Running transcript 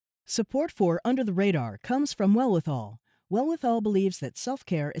Support for Under the Radar comes from Wellwithal. Wellwithal believes that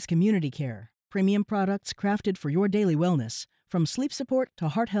self-care is community care. Premium products crafted for your daily wellness, from sleep support to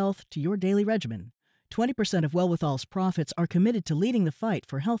heart health to your daily regimen. 20% of Wellwithal's profits are committed to leading the fight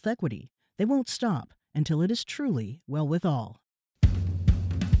for health equity. They won't stop until it is truly well with all.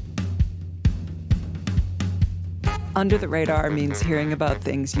 Under the Radar means hearing about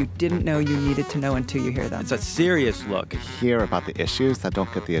things you didn't know you needed to know until you hear them. It's a serious look. Hear about the issues that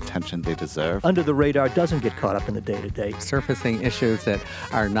don't get the attention they deserve. Under the Radar doesn't get caught up in the day-to-day. Surfacing issues that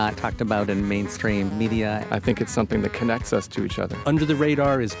are not talked about in mainstream media. I think it's something that connects us to each other. Under the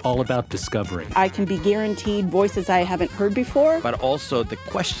Radar is all about discovery. I can be guaranteed voices I haven't heard before. But also the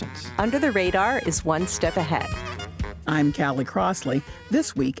questions. Under the Radar is one step ahead. I'm Callie Crossley.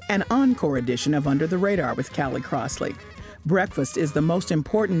 This week, an encore edition of Under the Radar with Callie Crossley. Breakfast is the most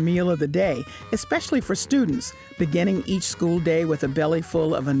important meal of the day, especially for students. Beginning each school day with a belly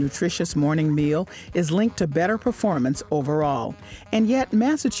full of a nutritious morning meal is linked to better performance overall. And yet,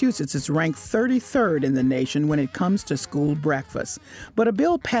 Massachusetts is ranked 33rd in the nation when it comes to school breakfast. But a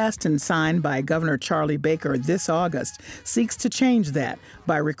bill passed and signed by Governor Charlie Baker this August seeks to change that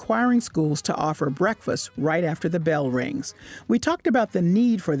by requiring schools to offer breakfast right after the bell rings. We talked about the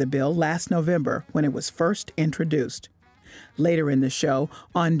need for the bill last November when it was first introduced. Later in the show,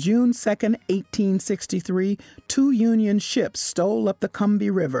 on June 2, 1863, 2 Union ships stole up the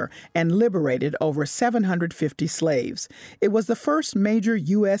Combahee River and liberated over 750 slaves. It was the first major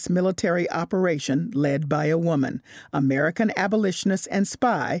U.S. military operation led by a woman, American abolitionist and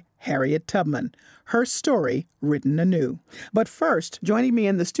spy Harriet Tubman. Her story written anew. But first, joining me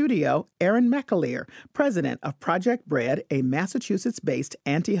in the studio, Erin McAleer, president of Project Bread, a Massachusetts-based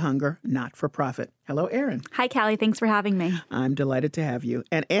anti-hunger not-for-profit. Hello, Erin. Hi, Callie. Thanks for having me. I'm delighted to have you.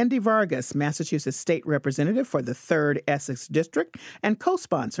 And Andy Vargas, Massachusetts State Representative for the 3rd Essex District and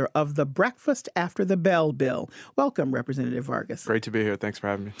co-sponsor of the Breakfast After the Bell bill. Welcome, Representative Vargas. Great to be here. Thanks for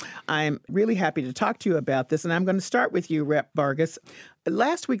having me. I'm really happy to talk to you about this, and I'm going to start with you, Rep. Vargas.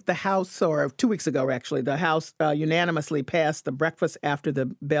 Last week, the House, or 2 weeks ago, actually, the House unanimously passed the Breakfast After the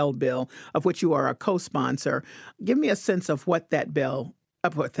Bell bill, of which you are a co-sponsor. Give me a sense of what that bill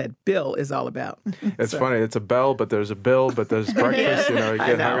is all about. It's funny. It's a bell, but there's a bill, but there's breakfast. You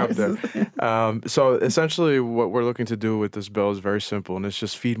get hung up there. So essentially what we're looking to do with this bill is very simple, and it's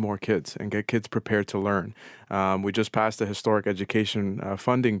just feed more kids and get kids prepared to learn. We just passed a historic education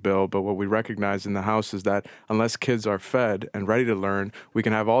funding bill, but what we recognize in the House is that unless kids are fed and ready to learn, we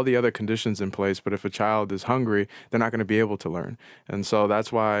can have all the other conditions in place, but if a child is hungry, they're not going to be able to learn. And so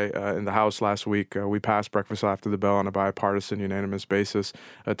that's why in the House last week, we passed Breakfast After the Bell on a bipartisan, unanimous basis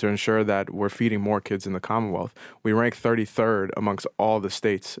to ensure that we're feeding more kids in the Commonwealth. We rank 33rd amongst all the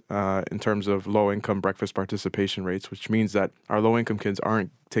states in terms of low-income breakfast participation rates, which means that our low-income kids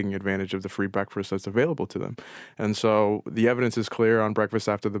aren't taking advantage of the free breakfast that's available to them. And so the evidence is clear on Breakfast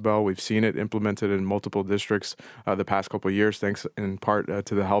After the Bell. We've seen it implemented in multiple districts the past couple of years, thanks in part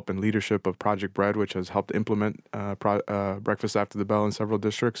to the help and leadership of Project Bread, which has helped implement Breakfast After the Bell in several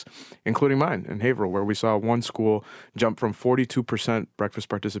districts, including mine in Haverhill, where we saw one school jump from 42% breakfast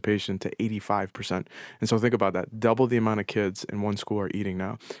participation to 85%. And so think about that. Double the amount of kids in one school are eating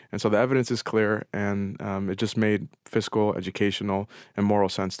now. And so the evidence is clear, and it just made fiscal, educational, and moral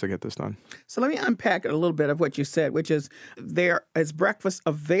sense to get this done. So let me unpack a little bit of what you said, which is there is breakfast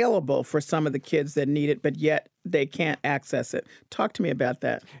available for some of the kids that need it, but yet they can't access it. Talk to me about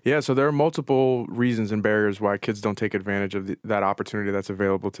that. Yeah, so there are multiple reasons and barriers why kids don't take advantage of that opportunity that's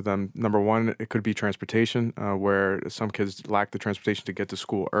available to them. Number one, it could be transportation, where some kids lack the transportation to get to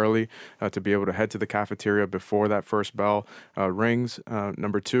school early, to be able to head to the cafeteria before that first bell rings.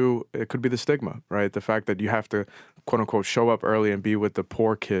 Number two, it could be the stigma, right? The fact that you have to, quote unquote, show up early and be with the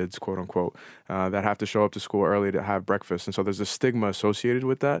poor kids, quote unquote, that have to show up to school early to have breakfast. And so there's a stigma associated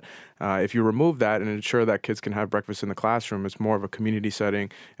with that. If you remove that and ensure that kids can have breakfast in the classroom, it's more of a community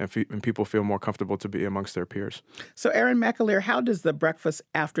setting, and people feel more comfortable to be amongst their peers. So Erin McAleer, how does the Breakfast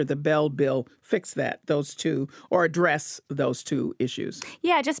After the Bell bill fix that, those two, or address those two issues?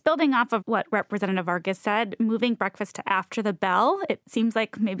 Yeah, just building off of what Representative Vargas said, moving breakfast to after the bell, it seems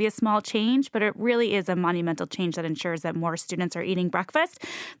like maybe a small change, but it really is a monumental change that ensures that more students are eating breakfast.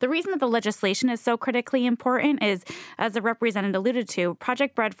 The reason that the legislation is so critically important is, as the representative alluded to,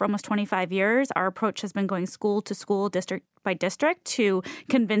 Project Bread for almost 25 years, our approach has been going school to school, district by district to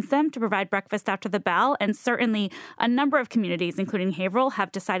convince them to provide breakfast after the bell. And certainly a number of communities, including Haverhill,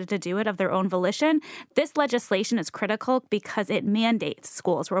 have decided to do it of their own volition. This legislation is critical because it mandates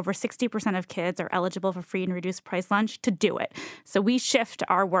schools where over 60% of kids are eligible for free and reduced price lunch to do it. So we shift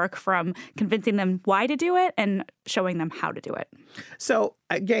our work from convincing them why to do it and showing them how to do it. So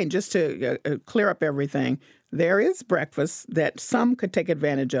again, just to clear up everything, there is breakfast that some could take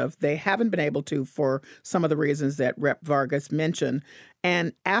advantage of. They haven't been able to for some of the reasons that Rep. Vargas mentioned.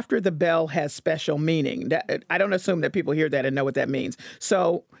 And after the bell has special meaning. I don't assume that people hear that and know what that means.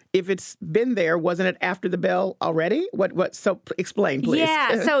 So if it's been there, wasn't it after the bell already? So explain, please.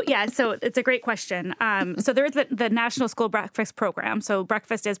 So it's a great question. So there is the National School Breakfast Program. So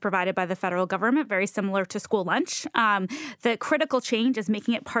breakfast is provided by the federal government, very similar to school lunch. The critical change is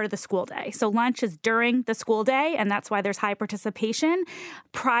making it part of the school day. So lunch is during the school day, and that's why there's high participation.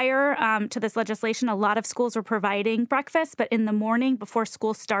 Prior to this legislation, a lot of schools were providing breakfast, but in the morning before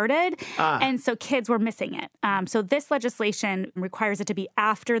school started. And so kids were missing it. So this legislation requires it to be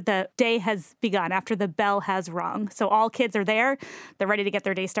after the day has begun, after the bell has rung. So all kids are there, they're ready to get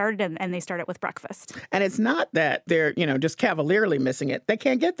their day started, and they start it with breakfast. And it's not that they're, just cavalierly missing it. They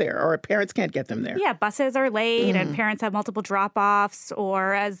can't get there, or parents can't get them there. Yeah, buses are late, and parents have multiple drop-offs,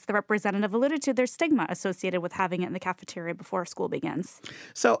 or as the representative alluded to, there's stigma associated with having it in the cafeteria before school begins.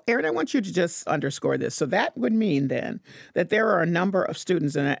 So, Erin, I want you to just underscore this. So that would mean then that there are a number of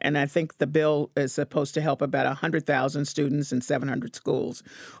students, and I think the bill is supposed to help about 100,000 students in 700 schools,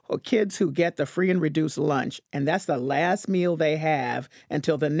 or kids who get the free and reduced lunch, and that's the last meal they have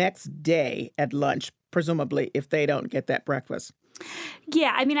until the next day at lunch, presumably, if they don't get that breakfast.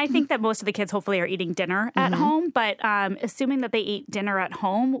 Yeah, I think that most of the kids hopefully are eating dinner at home, but assuming that they eat dinner at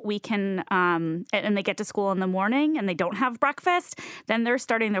home, we can, and they get to school in the morning and they don't have breakfast, then they're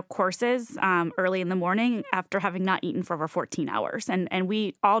starting their courses early in the morning after having not eaten for over 14 hours. And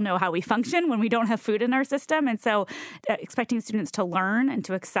we all know how we function when we don't have food in our system. And so expecting students to learn and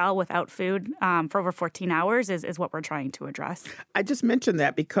to excel without food for over 14 hours is what we're trying to address. I just mentioned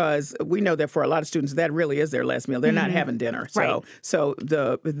that because we know that for a lot of students, that really is their last meal. They're not having dinner. So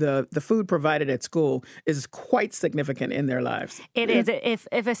the food provided at school is quite significant in their lives. It is. If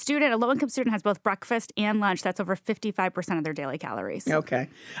a low-income student has both breakfast and lunch, that's over 55% of their daily calories. Okay.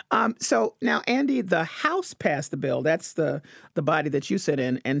 So now, Andy, the House passed the bill. That's the body that you sit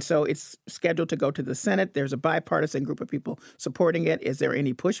in. And so it's scheduled to go to the Senate. There's a bipartisan group of people supporting it. Is there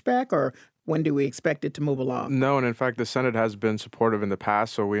any pushback, or when do we expect it to move along? No, and in fact, the Senate has been supportive in the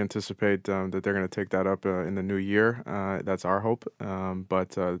past, so we anticipate that they're going to take that up in the new year. That's our hope. But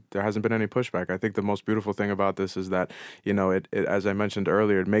there hasn't been any pushback. I think the most beautiful thing about this is that, it as I mentioned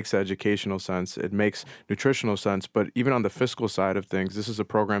earlier, it makes educational sense, it makes nutritional sense, but even on the fiscal side of things, this is a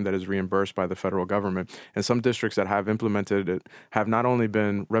program that is reimbursed by the federal government. And some districts that have implemented it have not only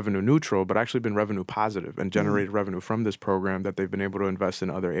been revenue neutral, but actually been revenue positive and generated revenue from this program that they've been able to invest in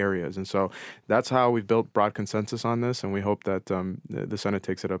other areas. And so that's how we've built broad consensus on this, and we hope that the Senate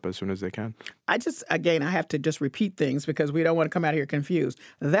takes it up as soon as they can. I have to just repeat things because we don't want to come out here confused.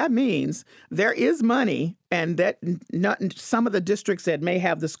 That means there is money, and that some of the districts that may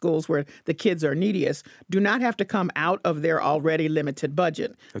have the schools where the kids are neediest do not have to come out of their already limited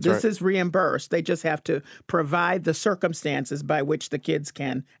budget. This is reimbursed. They just have to provide the circumstances by which the kids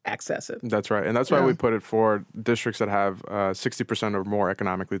can access it. That's right. And that's why we put it for districts that have 60% or more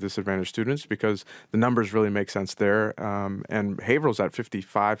economically disadvantaged students, because the numbers really make sense there. And Haverhill's at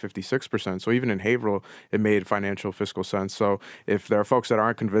 55, 56%. So even in Haverhill, it made financial fiscal sense. So if there are folks that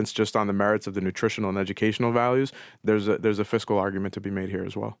aren't convinced just on the merits of the nutritional and educational values, there's a fiscal argument to be made here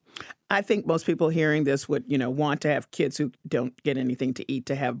as well. I think most people hearing this would, want to have kids who don't get anything to eat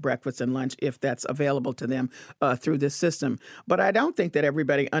to have breakfast and lunch if that's available to them through this system. But I don't think that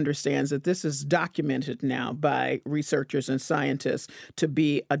everybody understands that this is documented now by researchers and scientists to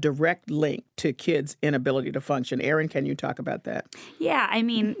be a direct link to kids' inability to function. Erin, can you talk about that? Yeah,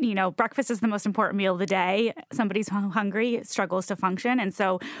 breakfast is the most important meal of the day. Somebody's hungry struggles to function. And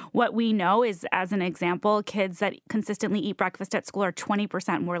so what we know is, as an example, kids that consistently eat breakfast at school are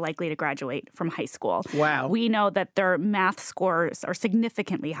 20% more likely to graduate from high school. Wow. We know that their math scores are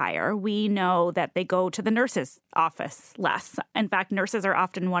significantly higher. We know that they go to the nurse's office less. In fact, nurses are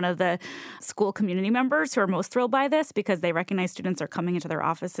often one of the school community members who are most thrilled by this because they recognize students are coming into their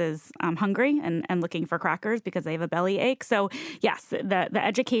offices hungry and looking for crackers because they have a belly ache. So yes, the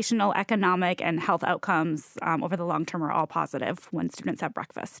educational, economic, and health outcomes over the long term are all positive when students have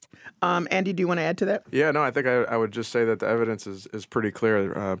breakfast. Andy, do you want to add to that? Yeah, no, I think I would just say that the evidence is pretty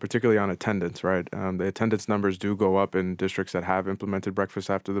clear, particularly particularly on attendance, right? The attendance numbers do go up in districts that have implemented breakfast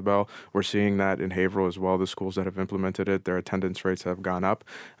after the bell. We're seeing that in Haverhill as well. The schools that have implemented it, their attendance rates have gone up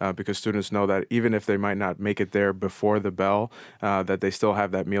because students know that even if they might not make it there before the bell, that they still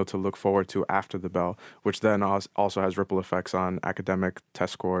have that meal to look forward to after the bell, which then also has ripple effects on academic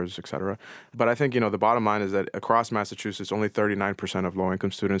test scores, et cetera. But I think, the bottom line is that across Massachusetts, only 39% of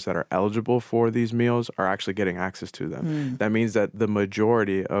low-income students that are eligible for these meals are actually getting access to them. That means that the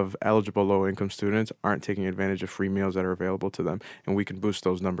majority of eligible low-income students aren't taking advantage of free meals that are available to them, and we can boost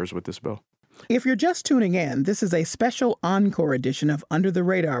those numbers with this bill. If you're just tuning in, this is a special encore edition of Under the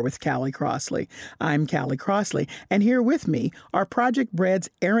Radar with Callie Crossley. I'm Callie Crossley, and here with me are Project Bread's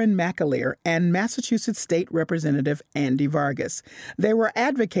Erin McAleer and Massachusetts State Representative Andy Vargas. They were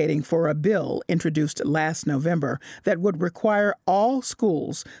advocating for a bill introduced last November that would require all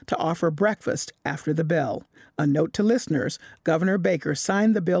schools to offer breakfast after the bell. A note to listeners, Governor Baker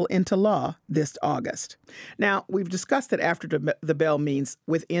signed the bill into law this August. Now, we've discussed that after the bell means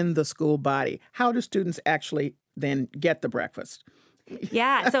within the school body. How do students actually then get the breakfast?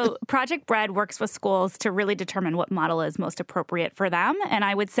 Yeah, so Project Bread works with schools to really determine what model is most appropriate for them. And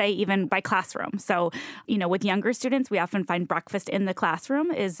I would say even by classroom. So, with younger students, we often find breakfast in the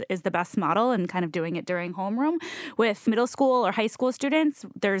classroom is the best model and kind of doing it during homeroom. With middle school or high school students,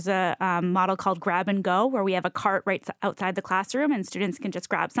 there's a model called Grab and Go where we have a cart right outside the classroom and students can just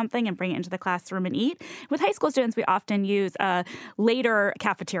grab something and bring it into the classroom and eat. With high school students, we often use a later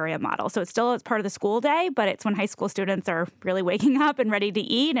cafeteria model. So it's still as part of the school day, but it's when high school students are really waking up and ready to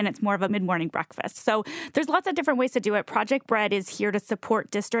eat, and it's more of a mid-morning breakfast. So there's lots of different ways to do it. Project Bread is here to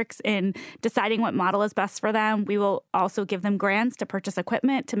support districts in deciding what model is best for them. We will also give them grants to purchase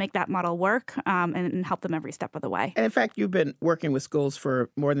equipment to make that model work and help them every step of the way. And in fact, you've been working with schools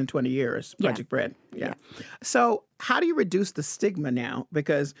for more than 20 years, Project Bread. Yeah. So how do you reduce the stigma now?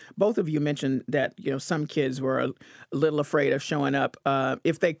 Because both of you mentioned that, some kids were a little afraid of showing up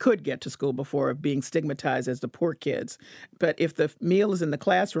if they could get to school before being stigmatized as the poor kids. But if the meal is in the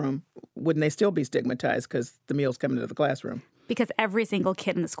classroom, wouldn't they still be stigmatized because the meal's coming to the classroom? Because every single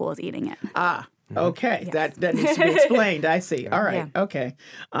kid in the school is eating it. Okay. Yes. That needs to be explained. I see. All right. Yeah. Okay.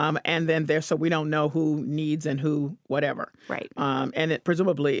 And then so we don't know who needs and who whatever. Right. And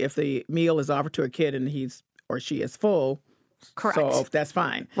presumably if the meal is offered to a kid and he's or she is full, correct. So that's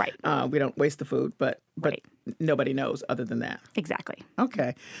fine. Right. We don't waste the food, but right. Nobody knows other than that. Exactly.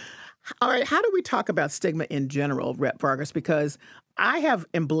 Okay. All right. How do we talk about stigma in general, Rep. Vargas? Because I have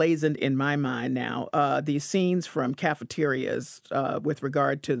emblazoned in my mind now these scenes from cafeterias with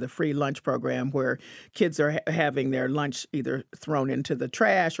regard to the free lunch program where kids are having their lunch either thrown into the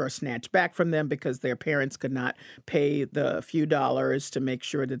trash or snatched back from them because their parents could not pay the few dollars to make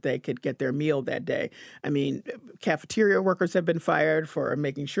sure that they could get their meal that day. I mean, cafeteria workers have been fired for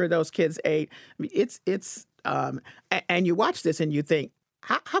making sure those kids ate. I mean, it's and you watch this and you think,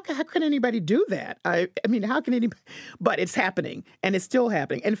 How can anybody do that? I mean, how can anybody? But it's happening, and it's still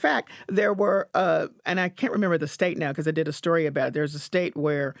happening. In fact, there were, and I can't remember the state now because I did a story about it. There's a state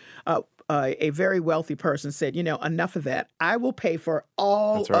where a very wealthy person said, enough of that. I will pay for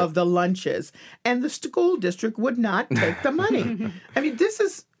all of the lunches. And the school district would not take the money. I mean, this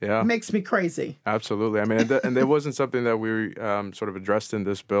is... makes me crazy. Absolutely. I mean, and it wasn't something that we sort of addressed in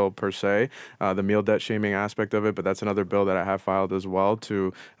this bill per se, the meal debt shaming aspect of it, but that's another bill that I have filed as well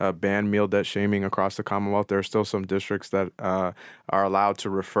to ban meal debt shaming across the Commonwealth. There are still some districts that are allowed to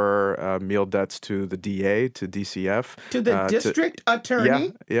refer meal debts to the DA, to DCF. To the district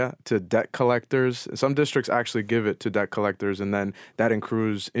attorney? Yeah, to debt collectors. Some districts actually give it to debt collectors, and then that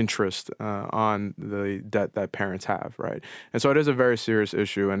accrues interest on the debt that parents have, right? And so it is a very serious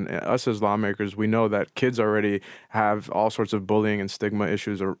issue. And us as lawmakers, we know that kids already have all sorts of bullying and stigma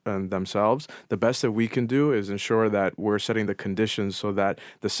issues themselves. The best that we can do is ensure that we're setting the conditions so that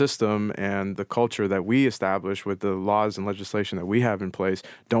the system and the culture that we establish with the laws and legislation that we have in place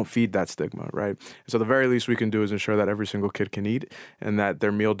don't feed that stigma, right? So the very least we can do is ensure that every single kid can eat and that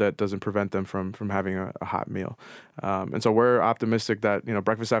their meal debt doesn't prevent them from having a hot meal. And so we're optimistic that,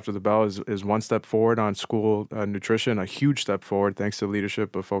 breakfast after the bell is one step forward on school nutrition, a huge step forward thanks to the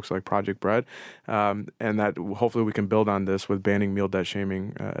leadership of folks like Project Bread, and that hopefully we can build on this with banning meal debt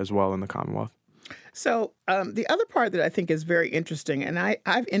shaming as well in the Commonwealth. So the other part that I think is very interesting, and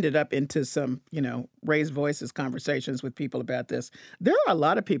I've ended up into some, raised voices conversations with people about this. There are a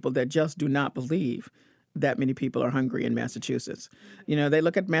lot of people that just do not believe that many people are hungry in Massachusetts. They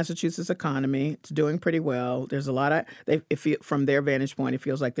look at Massachusetts' economy. It's doing pretty well. There's a lot of, from their vantage point, it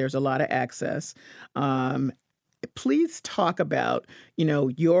feels like there's a lot of access. Please talk about,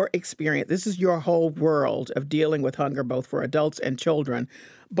 your experience. This is your whole world of dealing with hunger, both for adults and children.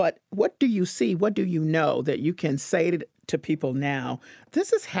 But what do you see? What do you know that you can say to people now,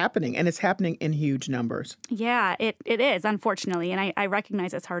 this is happening, and it's happening in huge numbers? Yeah, it is, unfortunately. And I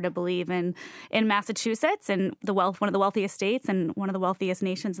recognize it's hard to believe in Massachusetts and one of the wealthiest states and one of the wealthiest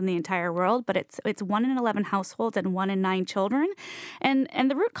nations in the entire world. But it's 1 in 11 households and 1 in 9 children. And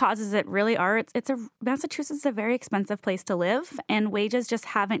the root causes it really are, Massachusetts is a very expensive place to live, and wages just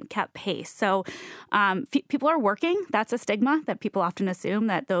haven't kept pace. So people are working. That's a stigma that people often assume,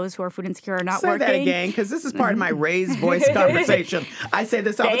 that those who are food insecure are not working. Say that again, because this is part of my raised voice conversation. I say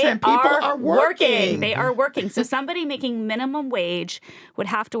this all the time. People are working. They are working. So somebody making minimum wage would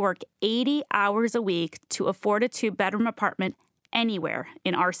have to work 80 hours a week to afford a 2-bedroom apartment anywhere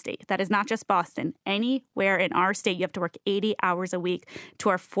in our state. That is not just Boston. Anywhere in our state, you have to work 80 hours a week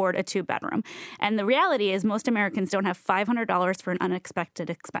to afford a 2-bedroom. And the reality is most Americans don't have $500 for an unexpected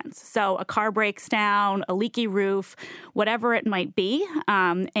expense. So a car breaks down, a leaky roof, whatever it might be.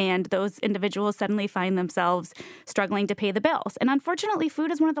 And those individuals suddenly find themselves struggling to pay the bills. And unfortunately,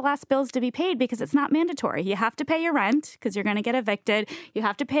 food is one of the last bills to be paid because it's not mandatory. You have to pay your rent because you're going to get evicted. You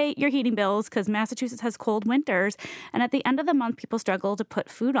have to pay your heating bills because Massachusetts has cold winters. And at the end of the month, people struggle to put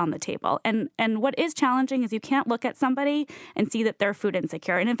food on the table. And what is challenging is you can't look at somebody and see that they're food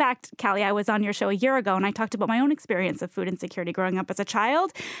insecure. And in fact, Callie, I was on your show a year ago and I talked about my own experience of food insecurity growing up as a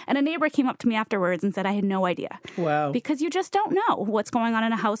child. And a neighbor came up to me afterwards and said, I had no idea. Wow. Because you just don't know what's going on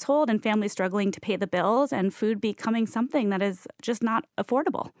in a household and families struggling to pay the bills and food becoming something that is just not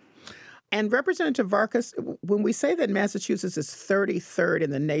affordable. And Representative Vargas, when we say that Massachusetts is 33rd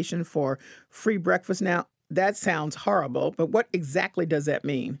in the nation for free breakfast now, that sounds horrible, but what exactly does that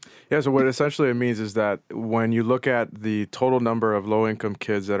mean? Yeah, so what essentially it means is that when you look at the total number of low-income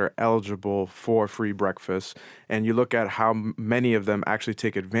kids that are eligible for free breakfast, and you look at how many of them actually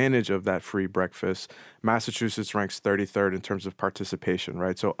take advantage of that free breakfast, Massachusetts ranks 33rd in terms of participation,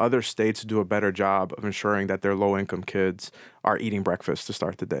 right? So other states do a better job of ensuring that their low-income kids are eating breakfast to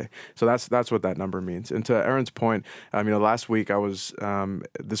start the day. So that's what that number means. And to Erin's point, last week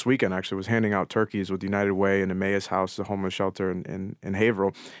this weekend actually, was handing out turkeys with United Way and Emmaus House, the homeless shelter in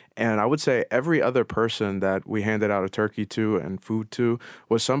Haverhill. And I would say every other person that we handed out a turkey to and food to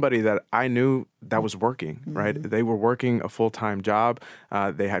was somebody that I knew that was working, right? Mm-hmm. They were working a full-time job.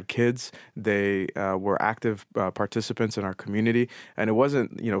 They had kids. They were active participants in our community. And it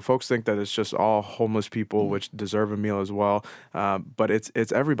wasn't, folks think that it's just all homeless people, which deserve a meal as well. But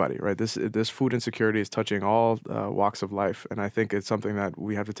it's everybody, right? This food insecurity is touching all walks of life. And I think it's something that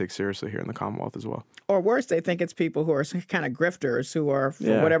we have to take seriously here in the Commonwealth as well. Or worse, they think it's people who are kind of grifters who are,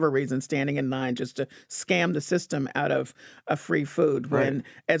 for whatever reason, standing in line just to scam the system out of free food. Right. When,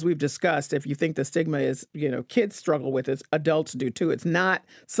 as we've discussed, if you think the stigma is, kids struggle with it, adults do too. It's not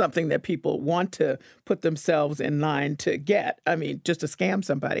something that people want to put themselves in line to get. I mean, just to scam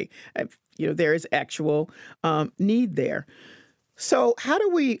somebody. There is actual need there. So how do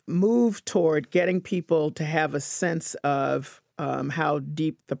we move toward getting people to have a sense of how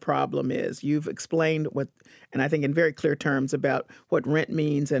deep the problem is? You've explained what, and I think in very clear terms, about what rent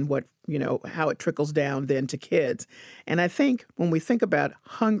means and what, how it trickles down then to kids. And I think when we think about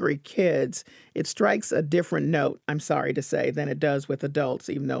hungry kids, it strikes a different note, I'm sorry to say, than it does with adults,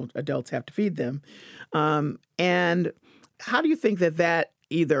 even though adults have to feed them. And how do you think that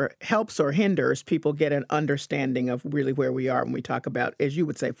either helps or hinders people get an understanding of really where we are when we talk about, as you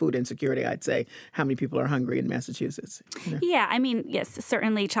would say, food insecurity? I'd say how many people are hungry in Massachusetts? Yeah, yes,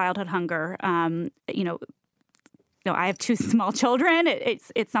 certainly childhood hunger. I have 2 small children.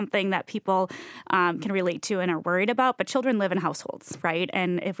 It's something that people can relate to and are worried about. But children live in households, right?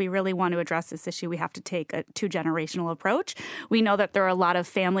 And if we really want to address this issue, we have to take a 2-generational approach. We know that there are a lot of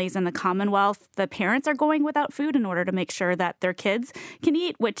families in the Commonwealth. The parents are going without food in order to make sure that their kids can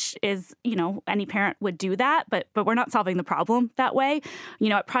eat, which is, any parent would do that. But we're not solving the problem that way.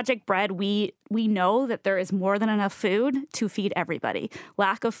 At Project Bread, we know that there is more than enough food to feed everybody.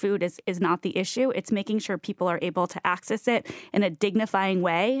 Lack of food is not the issue. It's making sure people are able to access it in a dignifying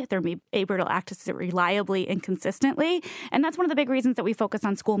way. They're able to access it reliably and consistently. And that's one of the big reasons that we focus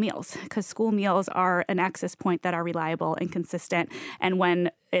on school meals, because school meals are an access point that are reliable and consistent. And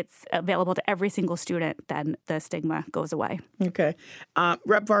when it's available to every single student, then the stigma goes away. Okay.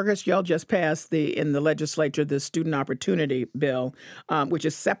 Rep. Vargas, y'all just passed in the legislature the Student Opportunity Bill, which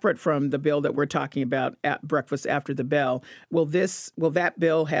is separate from the bill that we're talking about at Breakfast After the Bell. Will that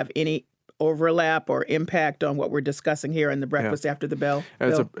bill have any overlap or impact on what we're discussing here in the Breakfast After the Bell?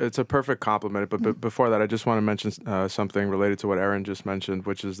 It's a perfect complement. But before that, I just want to mention something related to what Erin just mentioned,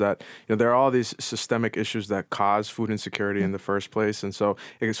 which is that there are all these systemic issues that cause food insecurity in the first place. And so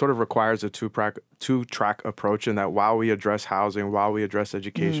it sort of requires a two-track approach in that while we address housing, while we address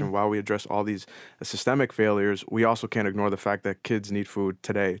education, while we address all these systemic failures, we also can't ignore the fact that kids need food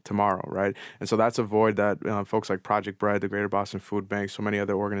today, tomorrow, right? And so that's a void that folks like Project Bread, the Greater Boston Food Bank, so many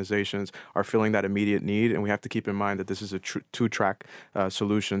other organizations are filling that immediate need. And we have to keep in mind that this is a two-track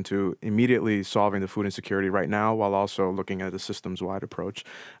solution to immediately solving the food insecurity right now while also looking at a systems-wide approach.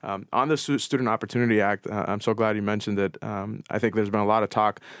 On the Student Opportunity Act, I'm so glad you mentioned it. I think there's been a lot of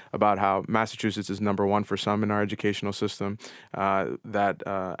talk about how Massachusetts is number one for some in our educational system, that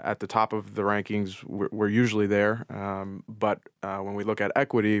at the top of the rankings, we're usually there. But when we look at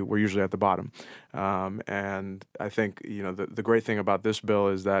equity, we're usually at the bottom. And I think, the great thing about this bill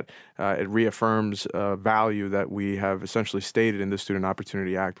is that it reaffirms a value that we have essentially stated in the Student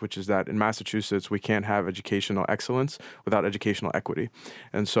Opportunity Act, which is that in Massachusetts, we can't have educational excellence without educational equity.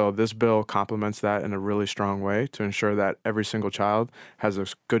 And so this bill complements that in a really strong way to ensure that every single child has a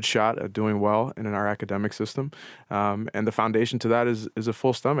good shot at doing well in our academic system. And the foundation to that is a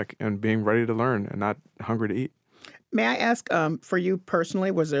full stomach and being ready to learn and not hungry to eat. May I ask, for you personally,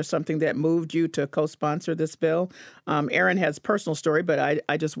 was there something that moved you to co-sponsor this bill? Erin has a personal story, but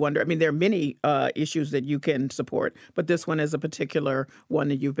I just wonder, there are many issues that you can support, but this one is a particular one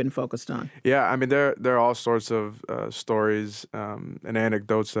that you've been focused on. Yeah, there are all sorts of stories and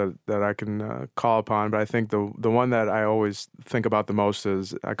anecdotes that I can call upon, but I think the one that I always think about the most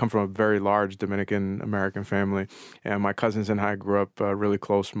is I come from a very large Dominican-American family, and my cousins and I grew up really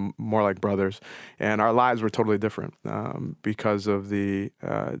close, more like brothers, and our lives were totally different. Because of the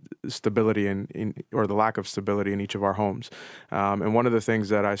stability or the lack of stability in each of our homes. And one of the things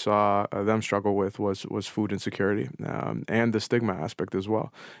that I saw them struggle with was food insecurity and the stigma aspect as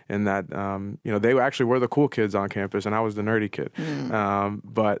well. In that, they actually were the cool kids on campus and I was the nerdy kid.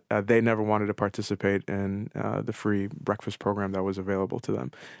 But they never wanted to participate in the free breakfast program that was available to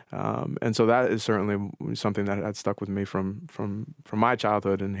them. And so that is certainly something that had stuck with me from my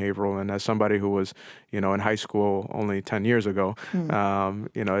childhood in Haverhill. And as somebody who was, in high school only 10 years ago,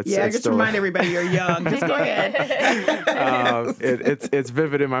 it's just still, remind everybody you're young. Just go ahead. It's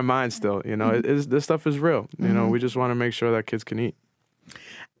vivid in my mind still. This stuff is real. We just want to make sure that kids can eat.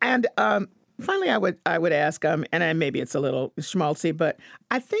 And finally, I would ask, and maybe it's a little schmaltzy, but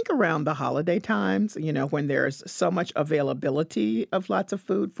I think around the holiday times, when there's so much availability of lots of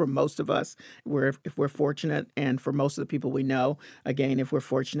food for most of us, if we're fortunate, and for most of the people we know, again, if we're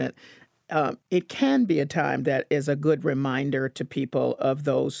fortunate, it can be a time that is a good reminder to people of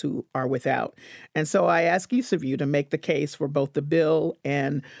those who are without. And so I ask each of you to make the case for both the bill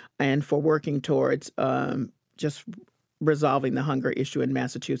and for working towards just resolving the hunger issue in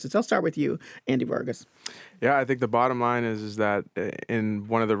Massachusetts. I'll start with you, Andy Vargas. Yeah, I think the bottom line is that in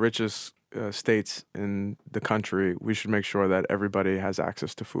one of the richest states in the country, we should make sure that everybody has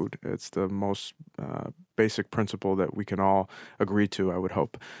access to food. It's the most basic principle that we can all agree to, I would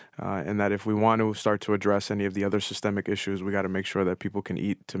hope. And that if we want to start to address any of the other systemic issues, we got to make sure that people can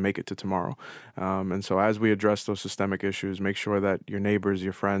eat to make it to tomorrow. And so as we address those systemic issues, make sure that your neighbors,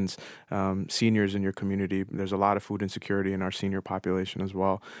 your friends, seniors in your community, there's a lot of food insecurity in our senior population as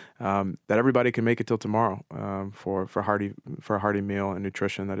well, that everybody can make it till tomorrow for a hearty meal and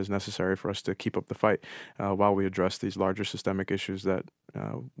nutrition that is necessary for us to keep up the fight while we address these larger systemic issues that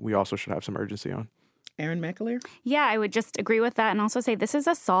we also should have some urgency on. Erin McAleer? Yeah, I would just agree with that and also say this is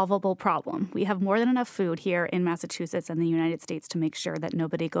a solvable problem. We have more than enough food here in Massachusetts and the United States to make sure that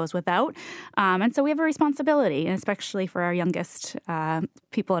nobody goes without. And so we have a responsibility, and especially for our youngest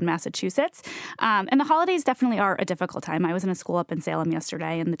people in Massachusetts. And the holidays definitely are a difficult time. I was in a school up in Salem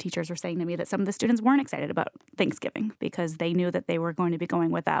yesterday, and the teachers were saying to me that some of the students weren't excited about Thanksgiving because they knew that they were going to be going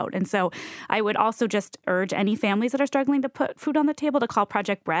without. And so I would also just urge any families that are struggling to put food on the table to call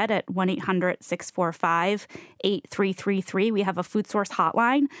Project Bread at 1-800-645-8333. We have a food source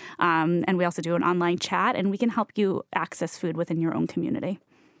hotline, and we also do an online chat, and we can help you access food within your own community.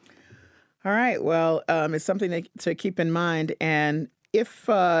 All right. Well, it's something to keep in mind. And if,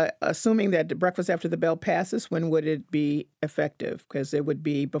 assuming that the Breakfast After the Bell passes, when would it be effective? Because it would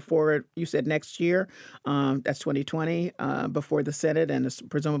be before, you said next year, that's 2020, before the Senate and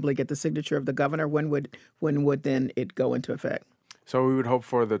presumably get the signature of the governor. When would then it go into effect? So we would hope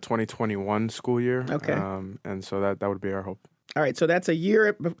for the 2021 school year. Okay. And so that would be our hope. All right. So that's a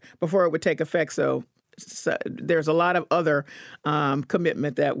year before it would take effect. So there's a lot of other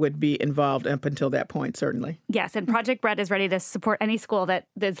commitment that would be involved up until that point, certainly. Yes, and Project Bread is ready to support any school that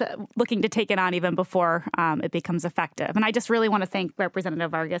is looking to take it on even before it becomes effective. And I just really want to thank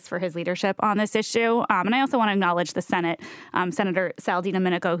Representative Vargas for his leadership on this issue. And I also want to acknowledge the Senate, Senator Sal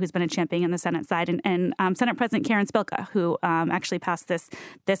DiDomenico, who's been a champion in the Senate side, and Senate President Karen Spilka, who actually passed this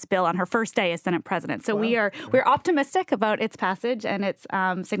bill on her first day as Senate President. So we're optimistic about its passage and its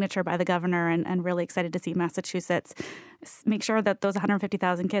signature by the governor, and really excited to see Massachusetts make sure that those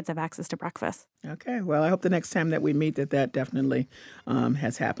 150,000 kids have access to breakfast. Okay. Well, I hope the next time that we meet that definitely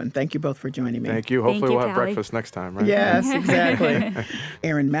has happened. Thank you both for joining me. Thank you. Hopefully we'll have breakfast next time, right? Yes, exactly.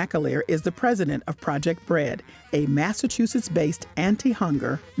 Erin McAleer is the president of Project Bread, a Massachusetts-based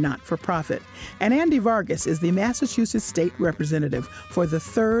anti-hunger, not-for-profit. And Andy Vargas is the Massachusetts State Representative for the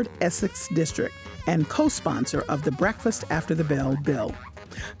 3rd Essex District and co-sponsor of the Breakfast After the Bell bill.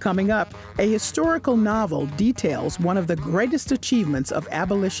 Coming up, a historical novel details one of the greatest achievements of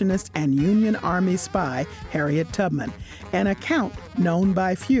abolitionist and Union Army spy Harriet Tubman, an account known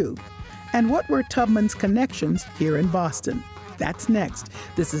by few. And what were Tubman's connections here in Boston? That's next.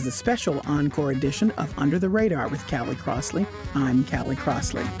 This is a special encore edition of Under the Radar with Callie Crossley. I'm Callie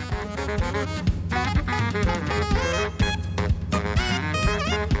Crossley.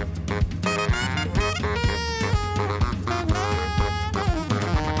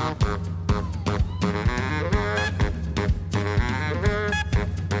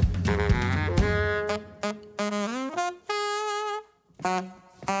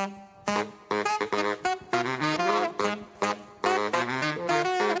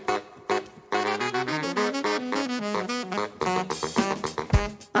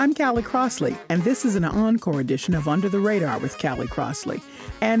 I'm Callie Crossley, and this is an encore edition of Under the Radar with Callie Crossley.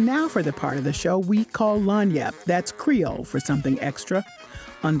 And now for the part of the show we call Lagniappe. That's Creole for something extra.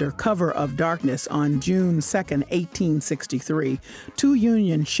 Under cover of darkness on June 2, 1863, 2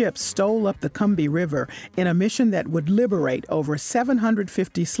 Union ships stole up the Combahee River in a mission that would liberate over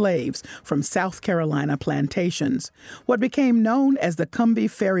 750 slaves from South Carolina plantations. What became known as the Combahee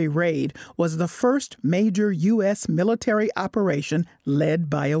Ferry Raid was the first major U.S. military operation led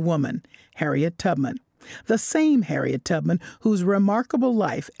by a woman, Harriet Tubman. The same Harriet Tubman whose remarkable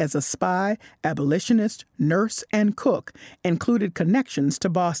life as a spy, abolitionist, nurse, and cook included connections to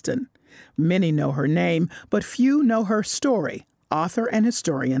Boston. Many know her name, but few know her story. Author and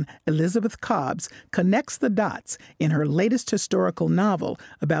historian Elizabeth Cobbs connects the dots in her latest historical novel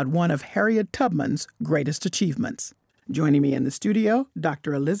about one of Harriet Tubman's greatest achievements. Joining me in the studio,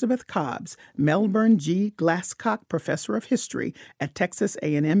 Dr. Elizabeth Cobbs, Melbourne G. Glasscock Professor of History at Texas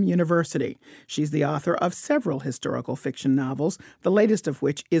A&M University. She's the author of several historical fiction novels, the latest of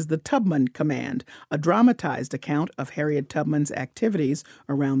which is The Tubman Command, a dramatized account of Harriet Tubman's activities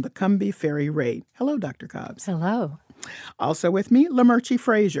around the Combahee Ferry Raid. Hello, Dr. Cobbs. Hello. Also with me, Lamerchi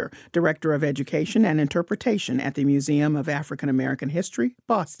Frazier, Director of Education and Interpretation at the Museum of African American History,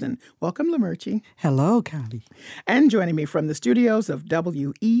 Boston. Welcome, Lamerchi. Hello, Callie. And joining me from the studios of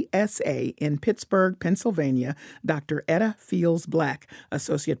WESA in Pittsburgh, Pennsylvania, Dr. Etta Fields Black,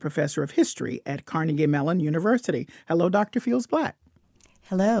 Associate Professor of History at Carnegie Mellon University. Hello, Dr. Fields Black.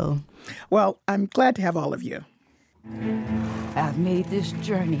 Hello. Well, I'm glad to have all of you. I've made this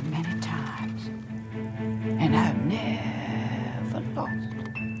journey many times, and I've never lost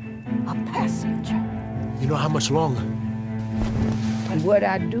a passenger. You know how much longer? But what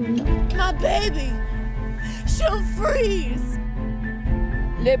I do know, my baby, she'll freeze.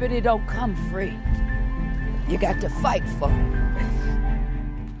 Liberty don't come free. You got to fight for it.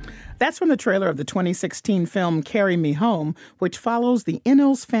 That's from the trailer of the 2016 film Carry Me Home, which follows the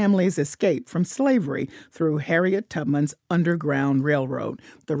Ingalls family's escape from slavery through Harriet Tubman's Underground Railroad,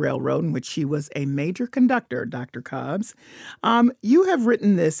 the railroad in which she was a major conductor, Dr. Cobbs. You have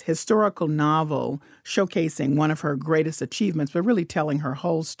written this historical novel showcasing one of her greatest achievements, but really telling her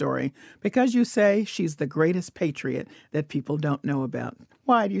whole story, because you say she's the greatest patriot that people don't know about.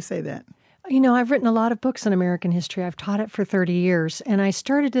 Why do you say that? You know, I've written a lot of books on American history. I've taught it for 30 years. And I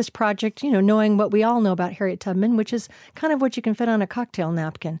started this project, knowing what we all know about Harriet Tubman, which is kind of what you can fit on a cocktail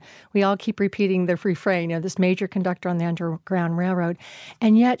napkin. We all keep repeating the refrain, this major conductor on the Underground Railroad.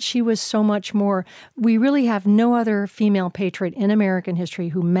 And yet she was so much more. We really have no other female patriot in American history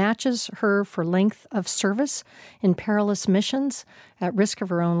who matches her for length of service in perilous missions at risk of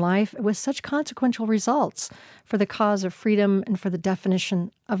her own life with such consequential results for the cause of freedom and for the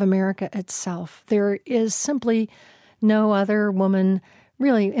definition of America itself. There is simply no other woman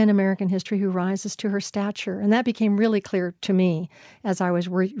really in American history who rises to her stature. And that became really clear to me as I was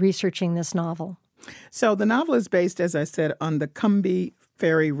researching this novel. So the novel is based, as I said, on the Combahee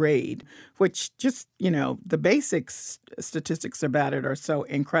Ferry Raid, which just, the basic statistics about it are so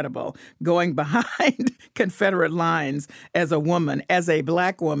incredible. Going behind Confederate lines as a woman, as a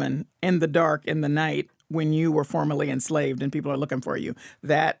Black woman in the dark, in the night, when you were formerly enslaved and people are looking for you.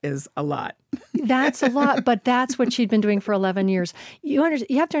 That is a lot. That's a lot, but that's what she'd been doing for 11 years. You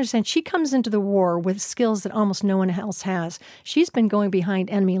have to understand, she comes into the war with skills that almost no one else has. She's been going behind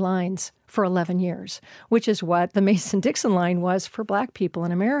enemy lines for 11 years, which is what the Mason-Dixon line was for Black people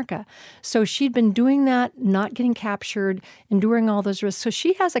in America. So she'd been doing that, not getting captured, enduring all those risks. So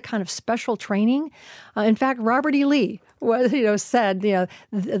she has a kind of special training. In fact, Robert E. Lee said,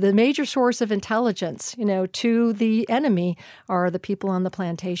 the major source of intelligence, to the enemy are the people on the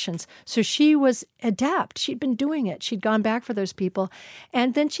plantations. So she was adept. She'd been doing it. She'd gone back for those people.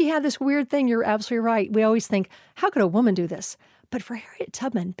 And then she had this weird thing. You're absolutely right. We always think, how could a woman do this? But for Harriet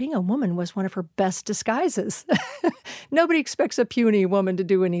Tubman, being a woman was one of her best disguises. Nobody expects a puny woman to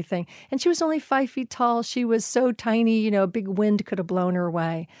do anything. And she was only 5 feet tall. She was so tiny, a big wind could have blown her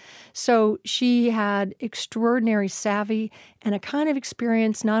away. So she had extraordinary savvy and a kind of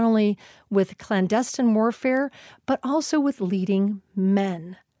experience not only with clandestine warfare, but also with leading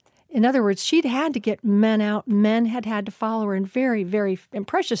men. In other words, she'd had to get men out. Men had to follow her, and very, very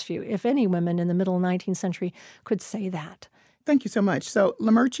precious few, if any, women in the middle 19th century could say that. Thank you so much. So,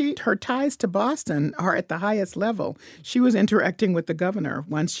 Lamerchi, her ties to Boston are at the highest level. She was interacting with the governor.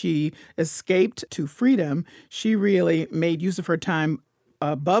 Once she escaped to freedom, she really made use of her time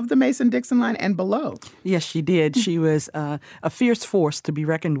above the Mason-Dixon line and below. Yes, she did. She was a fierce force to be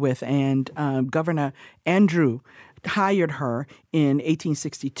reckoned with, and Governor Andrew hired her in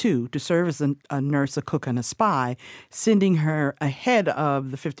 1862 to serve as a nurse, a cook, and a spy, sending her ahead of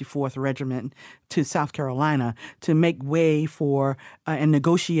the 54th Regiment to South Carolina to make way for and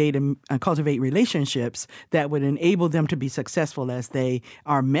negotiate and cultivate relationships that would enable them to be successful as they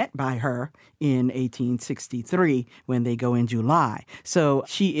are met by her in 1863 when they go in July. So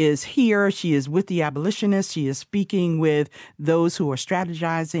she is here. She is with the abolitionists. She is speaking with those who are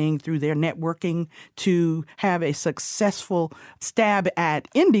strategizing through their networking to have a successful stab at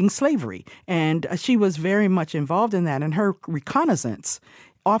ending slavery. And she was very much involved in that. And her reconnaissance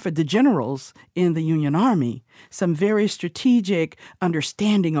offered the generals in the Union Army some very strategic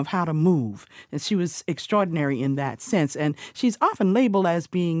understanding of how to move. And she was extraordinary in that sense. And she's often labeled as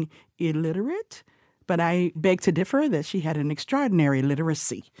being illiterate, but I beg to differ that she had an extraordinary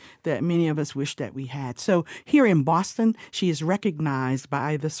literacy that many of us wish that we had. So here in Boston, she is recognized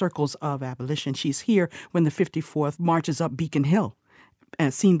by the circles of abolition. She's here when the 54th marches up Beacon Hill,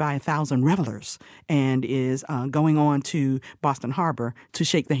 seen by 1,000 revelers, and is going on to Boston Harbor to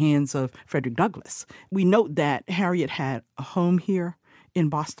shake the hands of Frederick Douglass. We note that Harriet had a home here in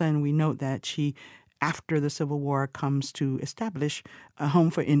Boston. We note that she, after the Civil War, comes to establish a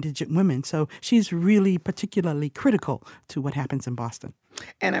home for indigent women. So she's really particularly critical to what happens in Boston.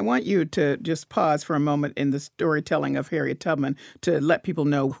 And I want you to just pause for a moment in the storytelling of Harriet Tubman to let people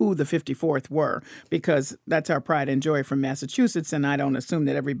know who the 54th were, because that's our pride and joy from Massachusetts, and I don't assume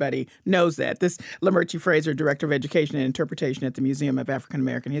that everybody knows that. This Lamerchi Fraser, Director of Education and Interpretation at the Museum of African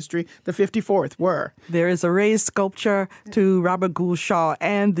American History, the 54th were. There is a raised sculpture to Robert Gould Shaw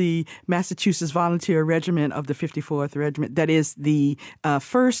and the Massachusetts Volunteer Regiment of the 54th Regiment. That is the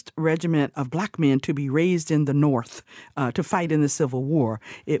first regiment of Black men to be raised in the North to fight in the Civil War.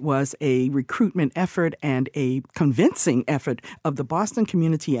 It was a recruitment effort and a convincing effort of the Boston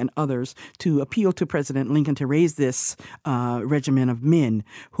community and others to appeal to President Lincoln to raise this regiment of men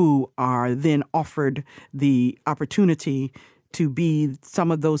who are then offered the opportunity to be some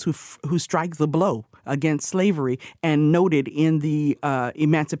of those who strike the blow against slavery, and noted in the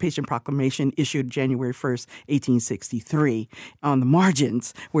Emancipation Proclamation issued January 1st, 1863, on the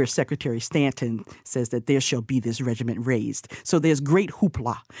margins where Secretary Stanton says that there shall be this regiment raised. So there's great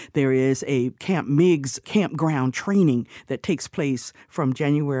hoopla. There is a Camp Meigs campground training that takes place from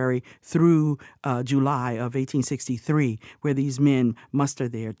January through July of 1863, where these men muster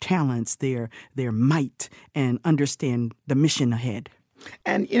their talents, their might, and understand the mission ahead.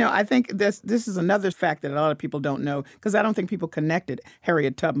 And, I think this is another fact that a lot of people don't know, because I don't think people connected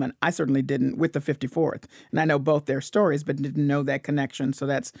Harriet Tubman, I certainly didn't, with the 54th. And I know both their stories, but didn't know that connection. So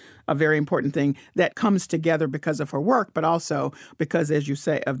that's a very important thing that comes together because of her work, but also because, as you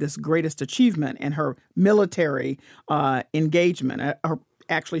say, of this greatest achievement in her military engagement, her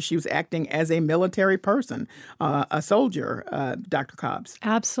actually she was acting as a military person, a soldier, Dr. Cobbs.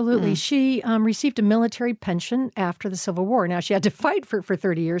 Absolutely. She received a military pension after the Civil War. Now, she had to fight for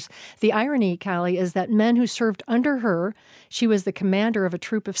 30 years. The irony, Callie, is that men who served under her, she was the commander of a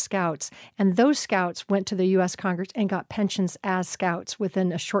troop of scouts, and those scouts went to the U.S. Congress and got pensions as scouts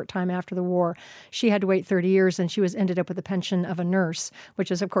within a short time after the war. She had to wait 30 years, and she ended up with a pension of a nurse,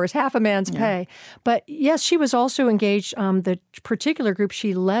 which is, of course, half a man's pay. But yes, she was also engaged. The particular group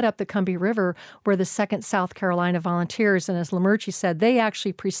she led up the Combahee River were the 2nd South Carolina Volunteers, and as Lamurchi said, they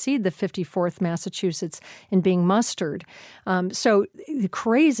actually precede the 54th Massachusetts in being mustered. So the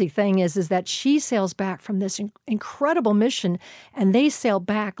crazy thing is that she sails back from this incredible mission, and they sail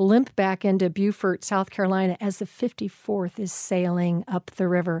back, limp back into Beaufort, South Carolina, as the 54th is sailing up the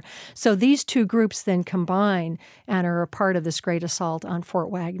river. So these two groups then combine and are a part of this great assault on Fort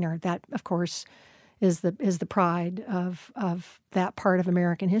Wagner. That, of course, is the pride of that part of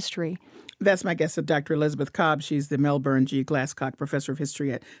American history. That's my guest, Dr. Elizabeth Cobbs. She's the Melbourne G. Glasscock Professor of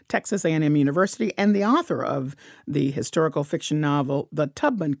History at Texas A&M University and the author of the historical fiction novel The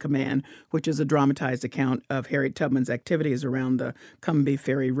Tubman Command, which is a dramatized account of Harriet Tubman's activities around the Combahee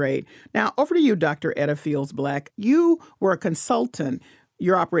Ferry raid. Now, over to you, Dr. Etta Fields Black. You were a consultant.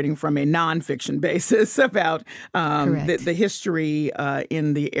 You're operating from a nonfiction basis about the history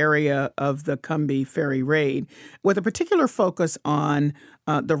in the area of the Combahee Ferry raid, with a particular focus on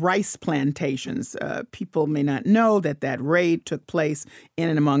the rice plantations. People may not know that raid took place in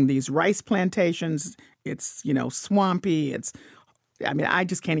and among these rice plantations. It's, swampy. I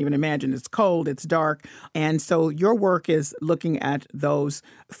just can't even imagine. It's cold, it's dark. And so your work is looking at those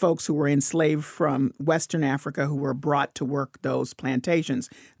folks who were enslaved from Western Africa who were brought to work those plantations.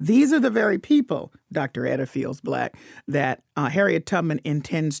 These are the very people, Dr. Etta Fields Black, that Harriet Tubman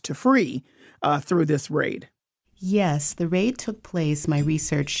intends to free through this raid. Yes, the raid took place, my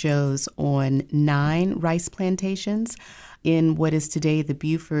research shows, on 9 rice plantations in what is today the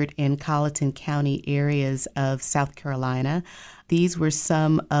Beaufort and Colleton County areas of South Carolina. These were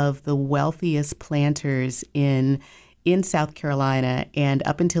some of the wealthiest planters in South Carolina, and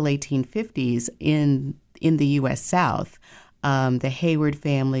up until 1850s in the U.S. South. The Hayward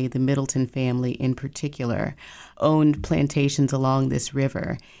family, the Middleton family in particular, owned plantations along this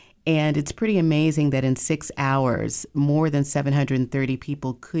river. And it's pretty amazing that in 6 hours, more than 730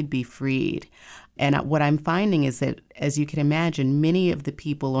 people could be freed. And what I'm finding is that, as you can imagine, many of the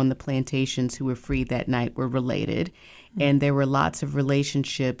people on the plantations who were freed that night were related, and there were lots of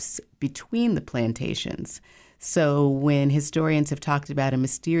relationships between the plantations. So when historians have talked about a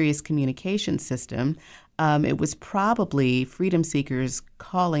mysterious communication system, it was probably freedom seekers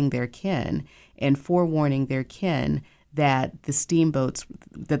calling their kin and forewarning their kin that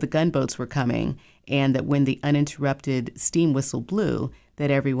the gunboats were coming, and that when the uninterrupted steam whistle blew, that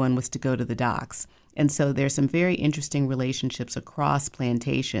everyone was to go to the docks. And so there's some very interesting relationships across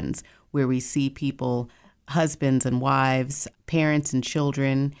plantations where we see people, husbands and wives, parents and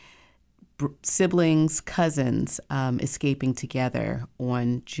children, siblings, cousins, escaping together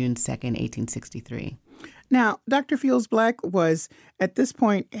on June 2nd, 1863. Now, Dr. Fields Black was, at this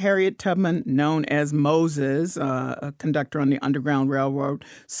point, Harriet Tubman, known as Moses, a conductor on the Underground Railroad,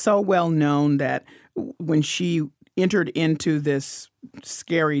 so well known that when she entered into this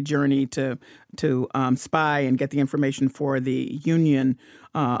scary journey to spy and get the information for the Union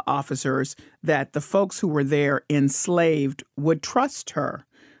officers, that the folks who were there enslaved would trust her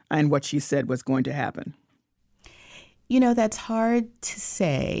and what she said was going to happen. That's hard to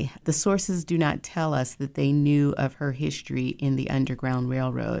say. The sources do not tell us that they knew of her history in the Underground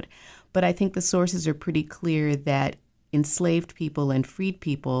Railroad. But I think the sources are pretty clear that enslaved people and freed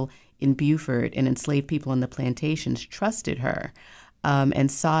people in Beaufort and enslaved people in the plantations trusted her and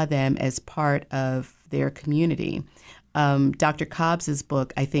saw them as part of their community. Dr. Cobbs's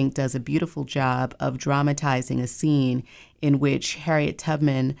book, I think, does a beautiful job of dramatizing a scene in which Harriet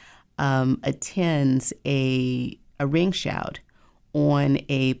Tubman attends a ring shout on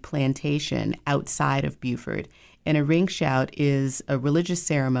a plantation outside of Beaufort. And a ring shout is a religious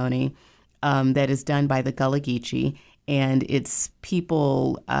ceremony that is done by the Gullah Geechee, and it's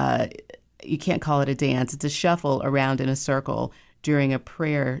people, you can't call it a dance, it's a shuffle around in a circle during a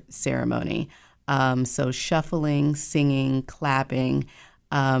prayer ceremony. So shuffling, singing, clapping,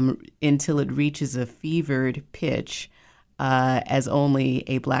 until it reaches a fevered pitch, as only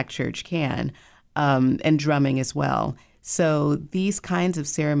a black church can. And drumming as well. So these kinds of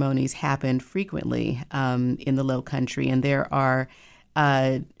ceremonies happen frequently in the Low Country, and there are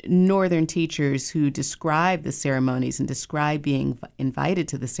Northern teachers who describe the ceremonies and describe being invited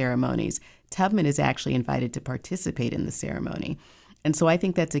to the ceremonies. Tubman is actually invited to participate in the ceremony. And so I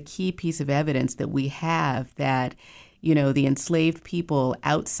think that's a key piece of evidence that we have that, the enslaved people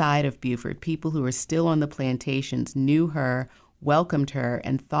outside of Beaufort, people who are still on the plantations, knew her, welcomed her,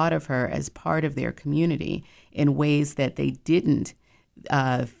 and thought of her as part of their community in ways that they didn't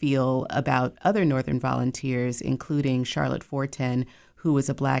feel about other Northern volunteers, including Charlotte Forten, who was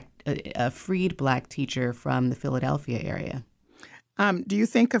a freed Black teacher from the Philadelphia area. Do you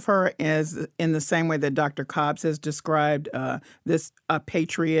think of her as in the same way that Dr. Cobbs has described this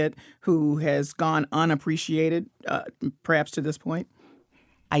patriot who has gone unappreciated, perhaps to this point?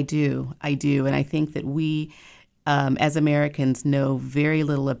 I do. And I think that we, as Americans, know very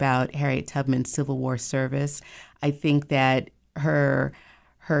little about Harriet Tubman's Civil War service. I think that her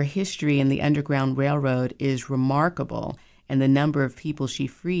history in the Underground Railroad is remarkable, and the number of people she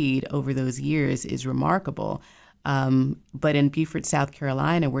freed over those years is remarkable. But in Beaufort, South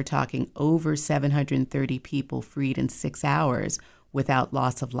Carolina, we're talking over 730 people freed in 6 hours without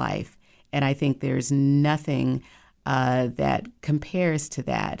loss of life. And I think there's nothing that compares to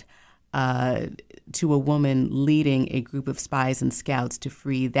that, to a woman leading a group of spies and scouts to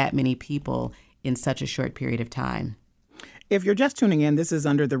free that many people in such a short period of time. If you're just tuning in, this is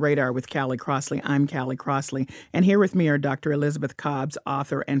Under the Radar with Callie Crossley. I'm Callie Crossley, and here with me are Dr. Elizabeth Cobbs,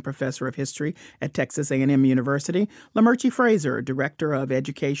 author and professor of history at Texas A&M University, Lamerche Frazier, director of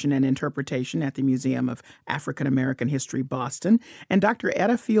education and interpretation at the Museum of African American History, Boston, and Dr.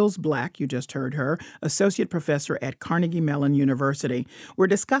 Etta Fields Black, you just heard her, associate professor at Carnegie Mellon University. We're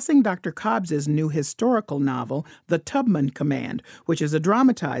discussing Dr. Cobbs's new historical novel, The Tubman Command, which is a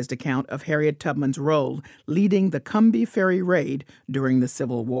dramatized account of Harriet Tubman's role leading the Combahee Ferry raid during the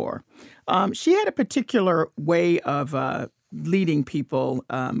Civil War. She had a particular way of leading people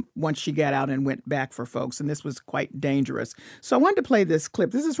once she got out and went back for folks, and this was quite dangerous. So I wanted to play this clip.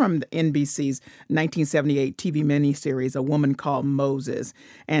 This is from NBC's 1978 TV miniseries, A Woman Called Moses.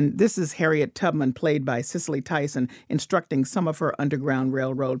 And this is Harriet Tubman, played by Cicely Tyson, instructing some of her Underground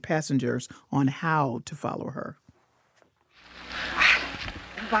Railroad passengers on how to follow her.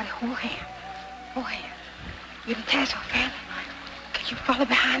 Everybody hold hands. Hold hands. Get attached, okay? Can you follow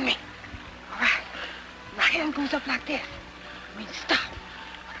behind me? All right. My hand goes up like this. It means stop.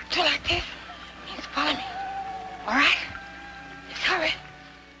 Two like this. It means follow me. All right? Let's hurry.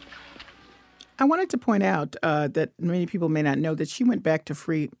 I wanted to point out that many people may not know that she went back to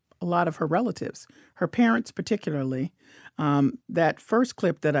free a lot of her relatives, her parents particularly. That first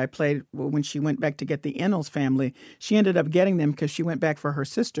clip that I played when she went back to get the Ennals family, she ended up getting them because she went back for her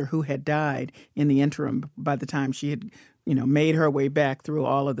sister who had died in the interim by the time she had, made her way back through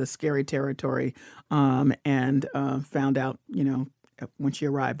all of the scary territory and found out, when she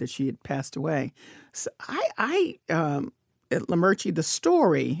arrived that she had passed away. So at Lamerche, the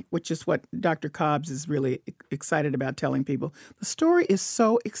story, which is what Dr. Cobbs is really excited about telling people, the story is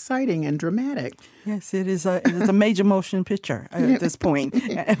so exciting and dramatic. Yes, it is a major motion picture at this point.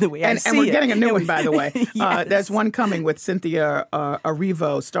 The way I see and we're it. getting a new one, by the way. Yes. There's one coming with Cynthia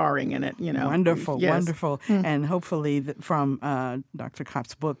Erivo starring in it. Wonderful, yes. wonderful. And hopefully from Dr.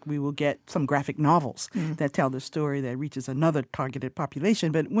 Cobb's book, we will get some graphic novels that tell the story that reaches another targeted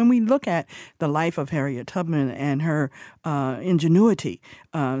population. But when we look at the life of Harriet Tubman and her ingenuity,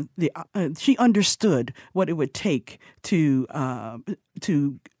 she understood what it would take to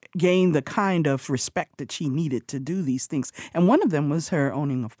gain the kind of respect that she needed to do these things. And one of them was her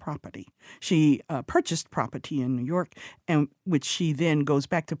owning of property. She purchased property in New York, and which she then goes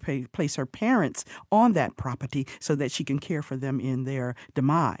back to place her parents on that property so that she can care for them in their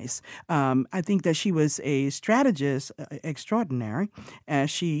demise. I think that she was a strategist extraordinary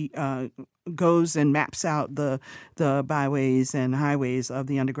as she goes and maps out the byways and highways of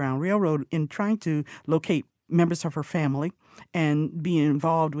the Underground Railroad in trying to locate members of her family and being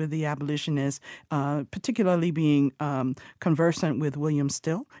involved with the abolitionists, particularly being conversant with William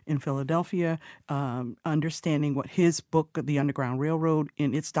Still in Philadelphia, understanding what his book, The Underground Railroad,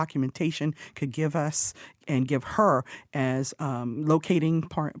 in its documentation could give us and give her as locating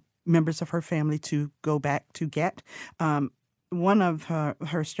members of her family to go back to get. One of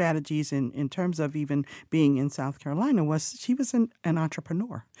her strategies in terms of even being in South Carolina was she was an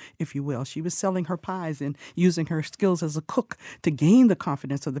entrepreneur, if you will. She was selling her pies and using her skills as a cook to gain the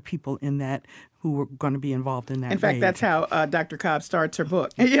confidence of the people in that who were going to be involved in that. In fact, raid. that's how Dr. Cobb starts her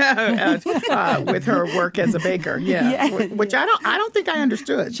book. With her work as a baker. Which I don't think I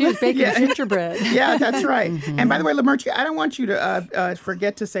understood. She was baking gingerbread. Yeah, that's right. Mm-hmm. And by the way, Lamerche, I don't want you to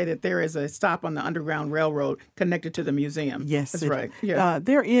forget to say that there is a stop on the Underground Railroad connected to the museum. Yes, that's right. Yeah.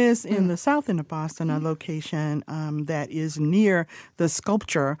 There is in the south end of Boston a location that is near the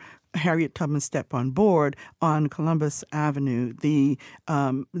sculpture Harriet Tubman stepped on board on Columbus Avenue,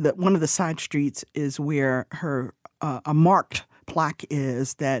 one of the side streets is where her a marked plaque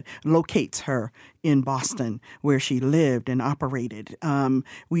is that locates her in Boston, where she lived and operated.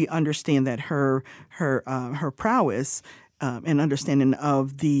 We understand that her prowess and understanding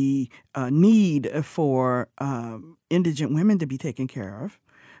of the need for indigent women to be taken care of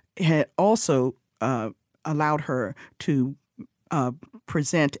had also allowed her to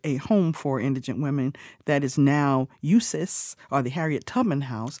present a home for indigent women that is now USIS, or the Harriet Tubman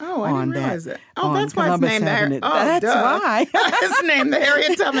House. Oh, I didn't realize that. Oh, that's why Columbus it's named Avenue. That's why. It's named the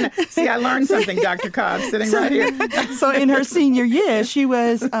Harriet Tubman. See, I learned something, Dr. Cobb, sitting right here. So in her senior year, she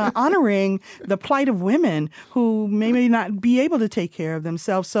was honoring the plight of women who may not be able to take care of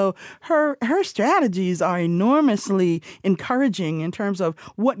themselves. So her strategies are enormously encouraging in terms of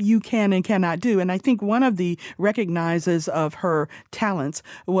what you can and cannot do. And I think one of the recognizers of her talents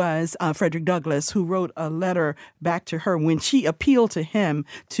was Frederick Douglass, who wrote a letter back to her when she appealed to him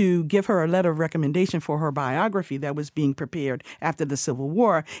to give her a letter of recommendation for her biography that was being prepared after the Civil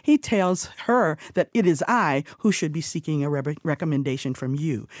War. He tells her that it is I who should be seeking a recommendation from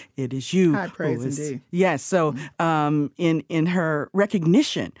you. It is you. High praise indeed. Yes. So in her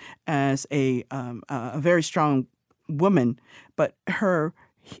recognition as a very strong woman, but her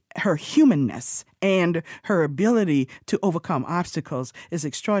humanness and her ability to overcome obstacles is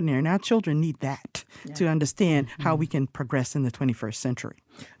extraordinary. And our children need that to understand how we can progress in the 21st century.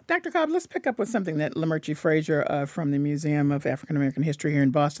 Dr. Cobb, let's pick up with something that Lamerchi Frazier from the Museum of African American History here in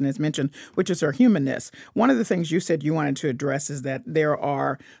Boston has mentioned, which is her humanness. One of the things you said you wanted to address is that there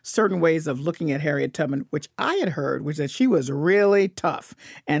are certain ways of looking at Harriet Tubman, which I had heard was that she was really tough,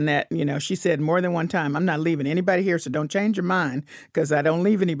 and that, she said more than one time, I'm not leaving anybody here, so don't change your mind, because I don't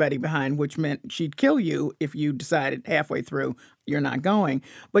leave anybody behind, which meant she'd kill you if you decided halfway through you're not going.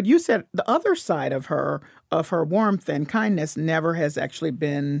 But you said the other side of her warmth and kindness never has actually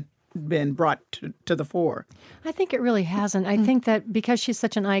been brought to the fore. I think it really hasn't. I think that because she's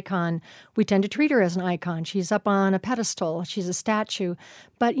such an icon, we tend to treat her as an icon. She's up on a pedestal. She's a statue.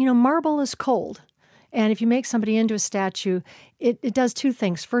 But, marble is cold. And if you make somebody into a statue, it does two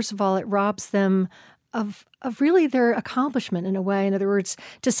things. First of all, it robs them of really their accomplishment in a way. In other words,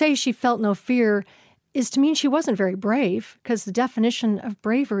 to say she felt no fear is to mean she wasn't very brave, because the definition of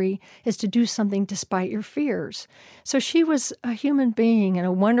bravery is to do something despite your fears. So she was a human being and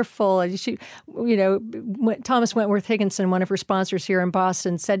a wonderful, Thomas Wentworth Higginson, one of her sponsors here in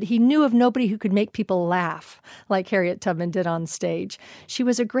Boston, said he knew of nobody who could make people laugh like Harriet Tubman did on stage. She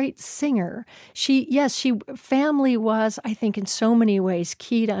was a great singer. Family was, I think, in so many ways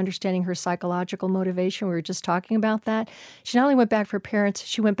key to understanding her psychological motivation. We were just talking about that. She not only went back for her parents,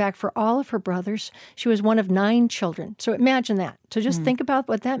 she went back for all of her brothers. She was one of 9 children. So imagine that. So just think about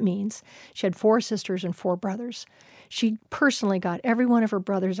what that means. She had 4 sisters and 4 brothers. She personally got every one of her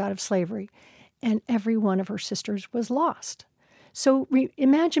brothers out of slavery, and every one of her sisters was lost. So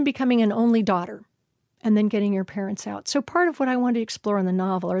imagine becoming an only daughter and then getting your parents out. So part of what I wanted to explore in the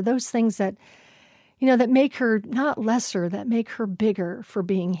novel are those things that, that make her not lesser, that make her bigger for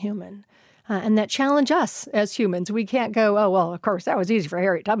being human. And that challenge us as humans. We can't go, oh, well, of course, that was easy for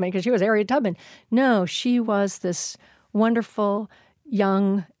Harriet Tubman because she was Harriet Tubman. No, she was this wonderful,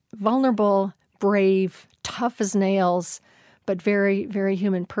 young, vulnerable, brave, tough as nails, but very, very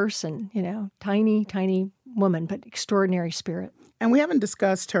human person, tiny, tiny woman, but extraordinary spirit. And we haven't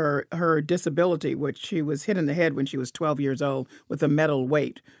discussed her disability, which she was hit in the head when she was 12 years old with a metal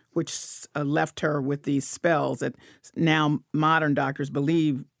weight, which left her with these spells that now modern doctors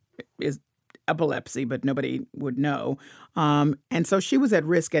believe is epilepsy, but nobody would know. And so she was at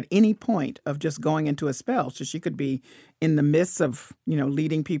risk at any point of just going into a spell. So she could be in the midst of,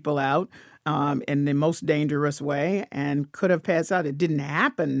 leading people out in the most dangerous way and could have passed out. It didn't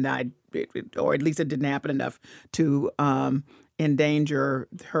happen, or at least it didn't happen enough to endanger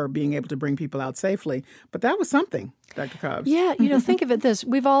her being able to bring people out safely. But that was something, Dr. Cobbs. Yeah, think of it this.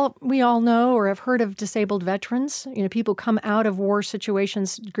 We all know or have heard of disabled veterans. People come out of war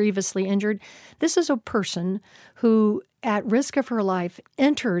situations grievously injured. This is a person who, at risk of her life,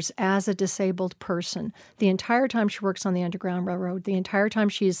 enters as a disabled person the entire time she works on the Underground Railroad, the entire time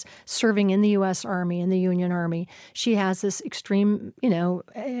she's serving in the U.S. Army, in the Union Army. She has this extreme,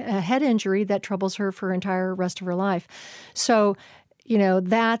 a head injury that troubles her for the entire rest of her life. So,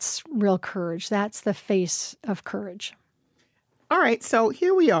 that's real courage. That's the face of courage. All right, so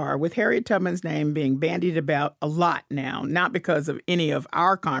here we are with Harriet Tubman's name being bandied about a lot now, not because of any of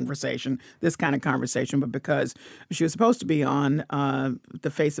our conversation, this kind of conversation, but because she was supposed to be on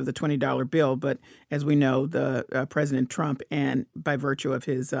the face of the $20 bill. But as we know, the President Trump, and by virtue of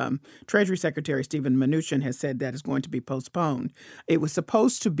his Treasury Secretary Steven Mnuchin, has said that is going to be postponed. It was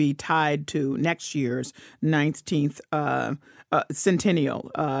supposed to be tied to next year's 19th centennial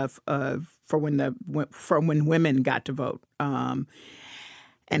for when women got to vote.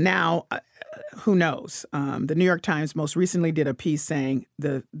 And now, who knows? The New York Times most recently did a piece saying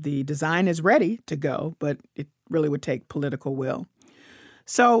the design is ready to go, but it really would take political will.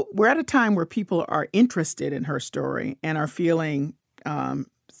 So we're at a time where people are interested in her story and are feeling,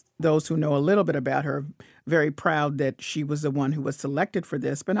 those who know a little bit about her, very proud that she was the one who was selected for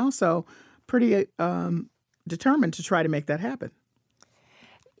this, but also pretty determined to try to make that happen.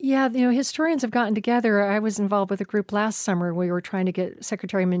 Yeah, historians have gotten together. I was involved with a group last summer. We were trying to get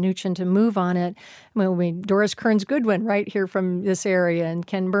Secretary Mnuchin to move on it. Doris Kearns Goodwin, right here from this area, and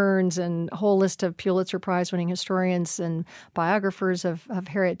Ken Burns, and a whole list of Pulitzer Prize-winning historians and biographers of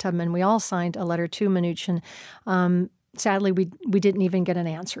Harriet Tubman. We all signed a letter to Mnuchin. Sadly, we didn't even get an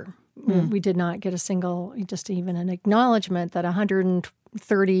answer. We did not get even an acknowledgement that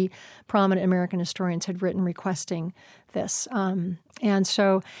 130 prominent American historians had written requesting this. And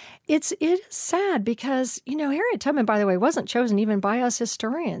so it is sad because, Harriet Tubman, by the way, wasn't chosen even by us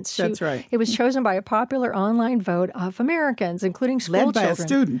historians. That's right. It was chosen by a popular online vote of Americans, including school children. Led by a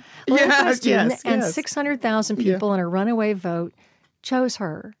student. Yes. And 600,000 people in a runaway vote chose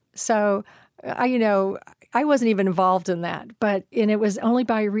her. So, I wasn't even involved in that, and it was only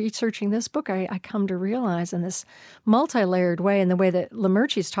by researching this book I come to realize in this multi-layered way, and the way that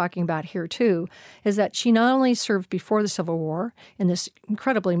Lamerchi's talking about here too, is that she not only served before the Civil War in this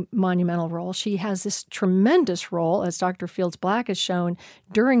incredibly monumental role, she has this tremendous role, as Dr. Fields Black has shown,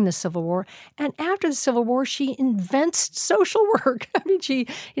 during the Civil War, and after the Civil War, she invents social work. I mean, she,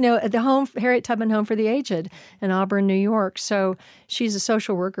 at the Harriet Tubman Home for the Aged in Auburn, New York. So she's a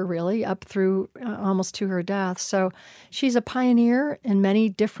social worker, really, up through almost to her death. So she's a pioneer in many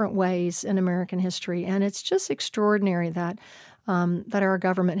different ways in American history, and it's just extraordinary that that our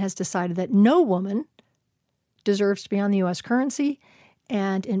government has decided that no woman deserves to be on the U.S. currency,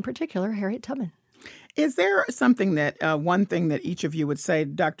 and in particular, Harriet Tubman. Is there something that, one thing that each of you would say,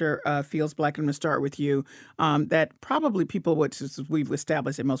 Dr. Fields Black, I'm going to start with you, that probably people would, since we've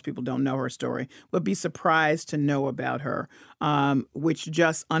established that most people don't know her story, would be surprised to know about her, which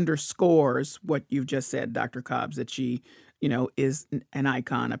just underscores what you've just said, Dr. Cobbs, that she, is an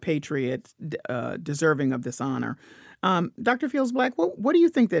icon, a patriot, deserving of this honor. Dr. Fields Black, what do you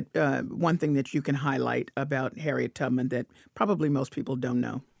think that one thing that you can highlight about Harriet Tubman that probably most people don't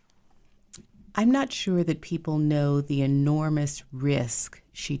know? I'm not sure that people know the enormous risk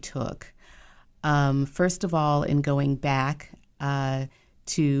she took. First of all, in going back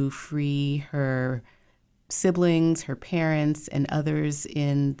to free her siblings, her parents, and others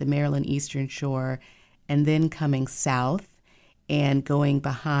in the Maryland Eastern Shore, and then coming south and going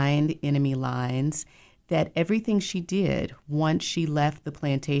behind enemy lines, that everything she did once she left the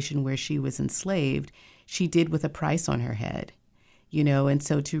plantation where she was enslaved, she did with a price on her head. And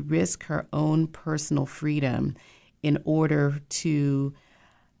so to risk her own personal freedom in order to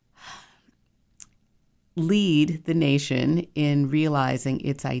lead the nation in realizing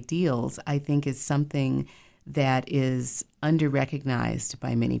its ideals, I think is something that is under-recognized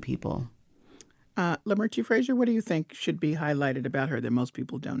by many people. Lamerchi Frazier, what do you think should be highlighted about her that most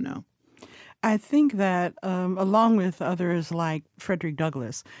people don't know? I think that along with others like Frederick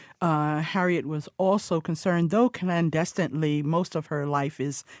Douglass, Harriet was also concerned, though clandestinely, most of her life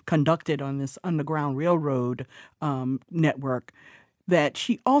is conducted on this Underground Railroad network, that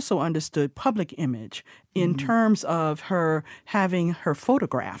she also understood public image in terms of her having her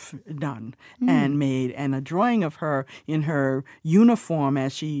photograph done and made, and a drawing of her in her uniform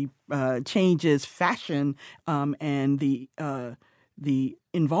as she changes fashion and the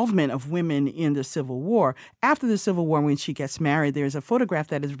involvement of women in the Civil War. After the Civil War, when she gets married, there's a photograph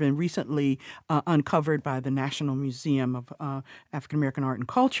that has been recently uncovered by the National Museum of African American Art and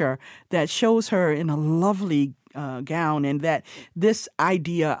Culture that shows her in a lovely gown, and that this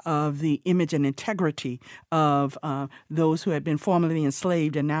idea of the image and integrity of those who had been formerly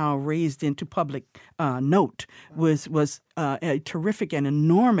enslaved and now raised into public note was a terrific and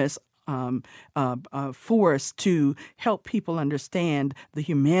enormous force to help people understand the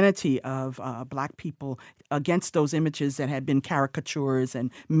humanity of Black people against those images that had been caricatures and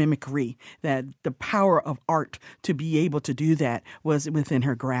mimicry, that the power of art to be able to do that was within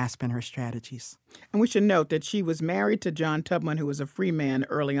her grasp and her strategies. And we should note that she was married to John Tubman, who was a free man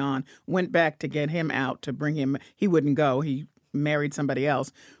early on, went back to get him out, to bring him. He wouldn't go. He married somebody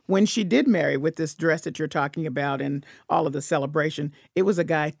else. When she did marry, with this dress that you're talking about and all of the celebration, it was a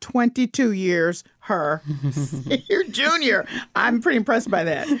guy 22 years her junior. I'm pretty impressed by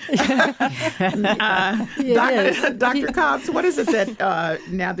that. Dr. Cobbs, what is it that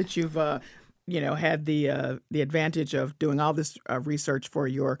now that you've had the advantage of doing all this research for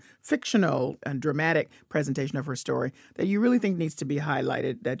your fictional and dramatic presentation of her story, that you really think needs to be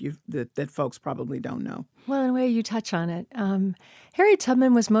highlighted, that folks probably don't know? Well, in a way, you touch on it. Harriet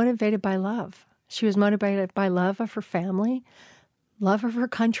Tubman was motivated by love. She was motivated by love of her family, love of her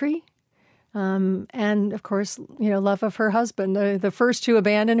country, and of course, love of her husband. The first to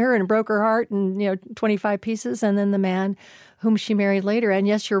abandon her and broke her heart in 25 pieces, and then the man whom she married later. And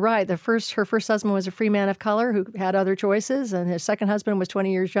yes, you're right. Her first husband was a free man of color who had other choices, and his second husband was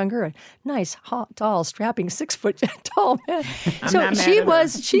 20 years younger, a nice, tall, strapping 6 foot tall man. So she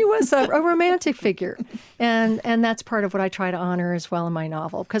was a romantic figure, and that's part of what I try to honor as well in my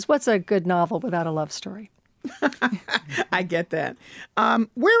novel. Because what's a good novel without a love story? I get that.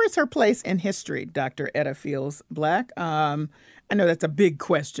 Where is her place in history, Dr. Etta Fields Black? I know that's a big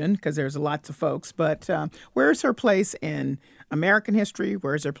question because there's lots of folks, but where is her place in American history?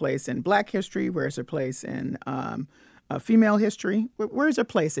 Where is her place in Black history? Where is her place in female history? Where is her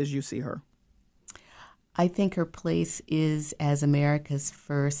place as you see her? I think her place is as America's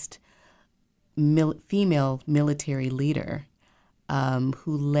first female military leader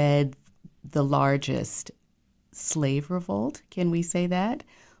who led the largest slave revolt, can we say that?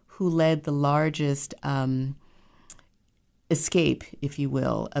 Who led the largest escape, if you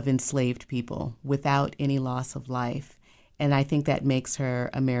will, of enslaved people without any loss of life. And I think that makes her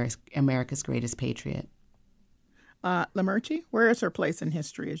America's greatest patriot. Lamerche, where is her place in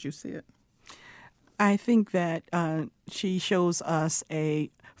history as you see it? I think that she shows us a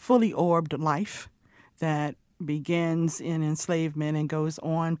fully orbed life that begins in enslavement and goes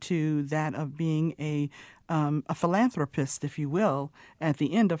on to that of being a philanthropist, if you will, at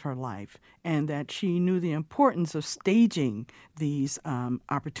the end of her life, and that she knew the importance of staging these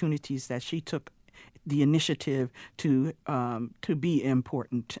opportunities that she took the initiative to be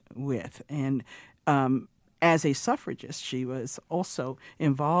important with. And as a suffragist, she was also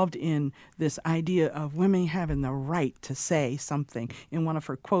involved in this idea of women having the right to say something. In one of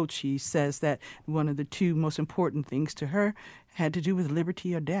her quotes, she says that one of the two most important things to her had to do with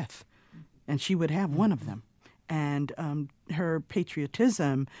liberty or death, and she would have one of them. And her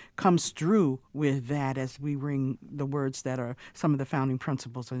patriotism comes through with that as we ring the words that are some of the founding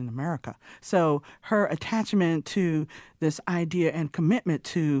principles in America. So her attachment to this idea and commitment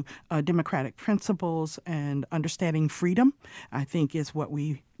to democratic principles and understanding freedom, I think, is what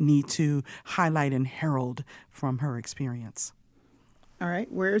we need to highlight and herald from her experience. All right.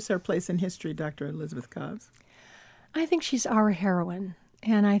 Where is her place in history, Dr. Elizabeth Cobbs? I think she's our heroine.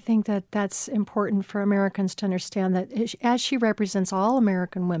 And I think that that's important for Americans to understand, that as she represents all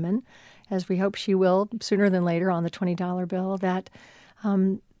American women, as we hope she will sooner than later on the $20 bill, that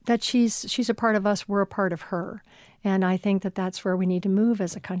she's a part of us, we're a part of her. And I think that that's where we need to move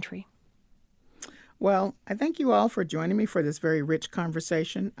as a country. Well, I thank you all for joining me for this very rich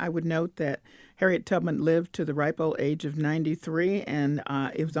conversation. I would note that Harriet Tubman lived to the ripe old age of 93, and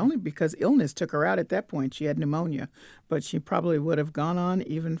it was only because illness took her out at that point. She had pneumonia, but she probably would have gone on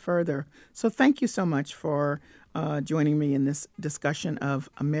even further. So thank you so much for joining me in this discussion of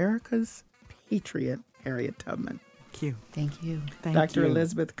America's patriot, Harriet Tubman. Thank you. Thank you. Dr.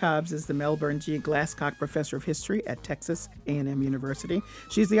 Elizabeth Cobbs is the Melbourne G. Glasscock Professor of History at Texas A&M University.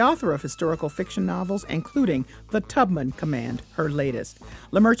 She's the author of historical fiction novels, including The Tubman Command, her latest.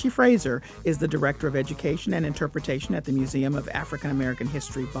 Lamerche Fraser is the Director of Education and Interpretation at the Museum of African American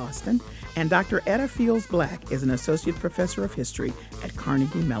History, Boston. And Dr. Etta Fields Black is an Associate Professor of History at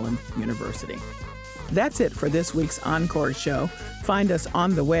Carnegie Mellon University. That's it for this week's Encore show. Find us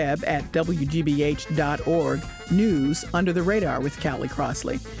on the web at WGBH.org, News Under the Radar with Callie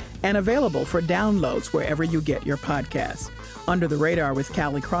Crossley, and available for downloads wherever you get your podcasts. Under the Radar with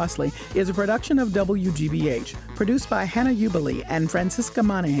Callie Crossley is a production of WGBH, produced by Hannah Ubeli and Francisca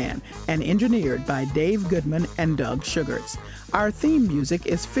Monahan, and engineered by Dave Goodman and Doug Sugarts. Our theme music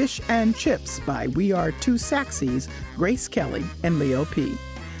is Fish and Chips by We Are Two Saxies, Grace Kelly and Leo P.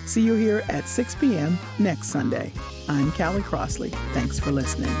 See you here at 6 p.m. next Sunday. I'm Callie Crossley. Thanks for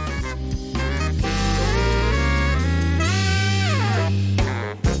listening.